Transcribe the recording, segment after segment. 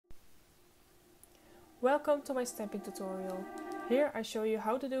Welcome to my stamping tutorial. Here I show you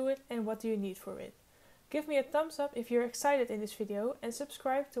how to do it and what do you need for it. Give me a thumbs up if you're excited in this video and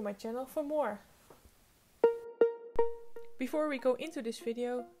subscribe to my channel for more. Before we go into this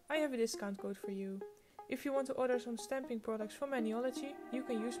video, I have a discount code for you. If you want to order some stamping products from Maniology, you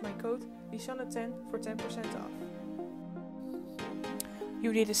can use my code Lisanne10 for 10% off.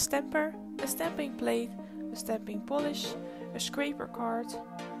 You need a stamper, a stamping plate, a stamping polish, a scraper card,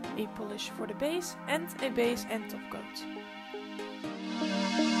 a polish for the base and a base and top coat.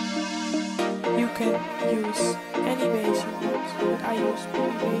 You can use any base you want, but I use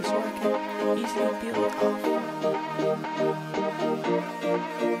poly base so I can easily peel it off.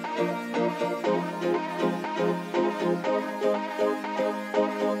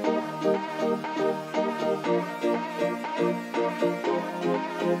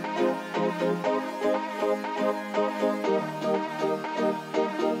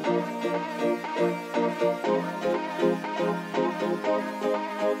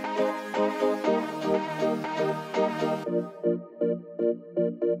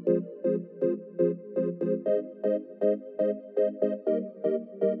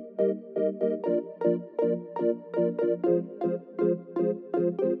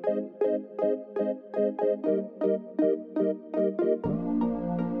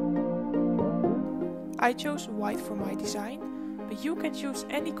 I chose white for my design, but you can choose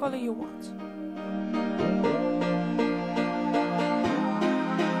any color you want.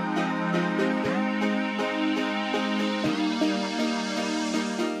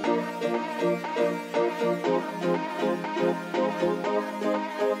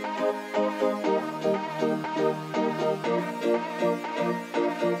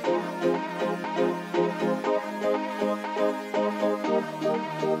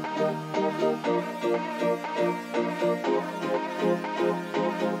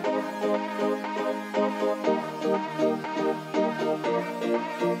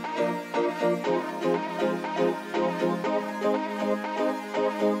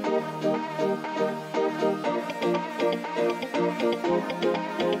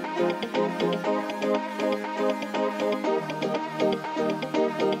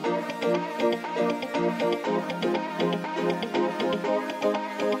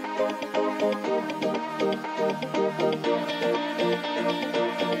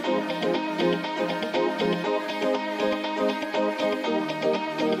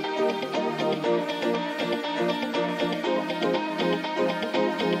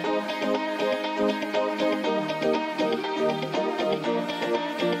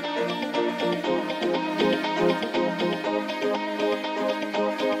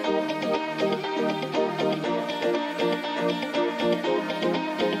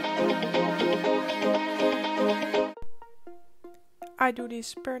 I do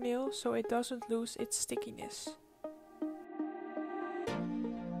this per nail so it doesn't lose its stickiness.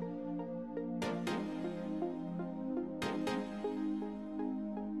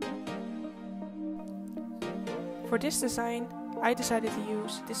 For this design, I decided to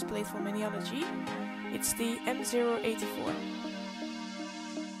use this plate from Maniology. It's the M084.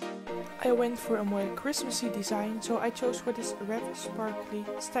 I went for a more Christmassy design, so I chose for this red sparkly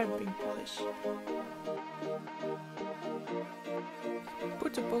stamping polish.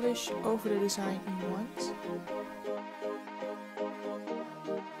 Put the polish over the design in once.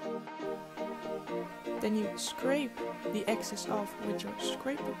 Then you scrape the excess off with your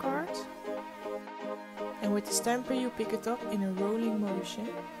scraper card. And with the stamper you pick it up in a rolling motion.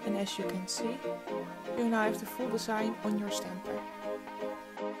 And as you can see, you now have the full design on your stamper.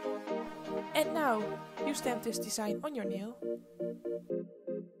 And now you stamp this design on your nail.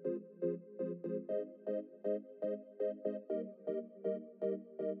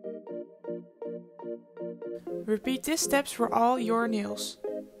 Repeat these steps for all your nails.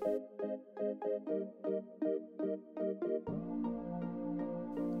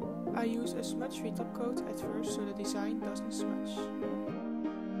 I use a smudge-free top coat at first so the design doesn't smudge.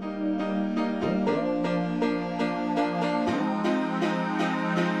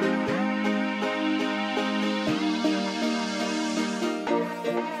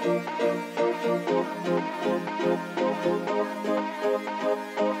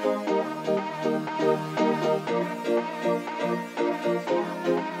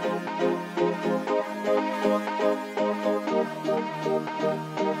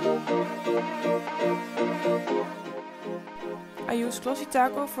 I use glossy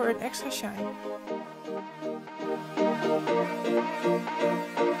taco for an extra shine.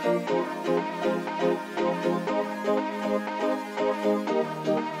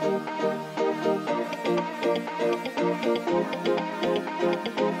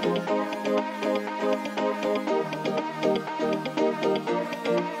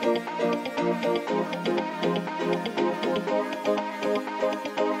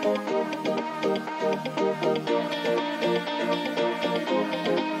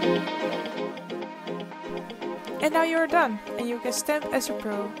 And now you're done, and you can stamp as a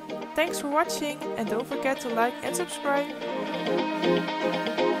pro. Thanks for watching, and don't forget to like and subscribe.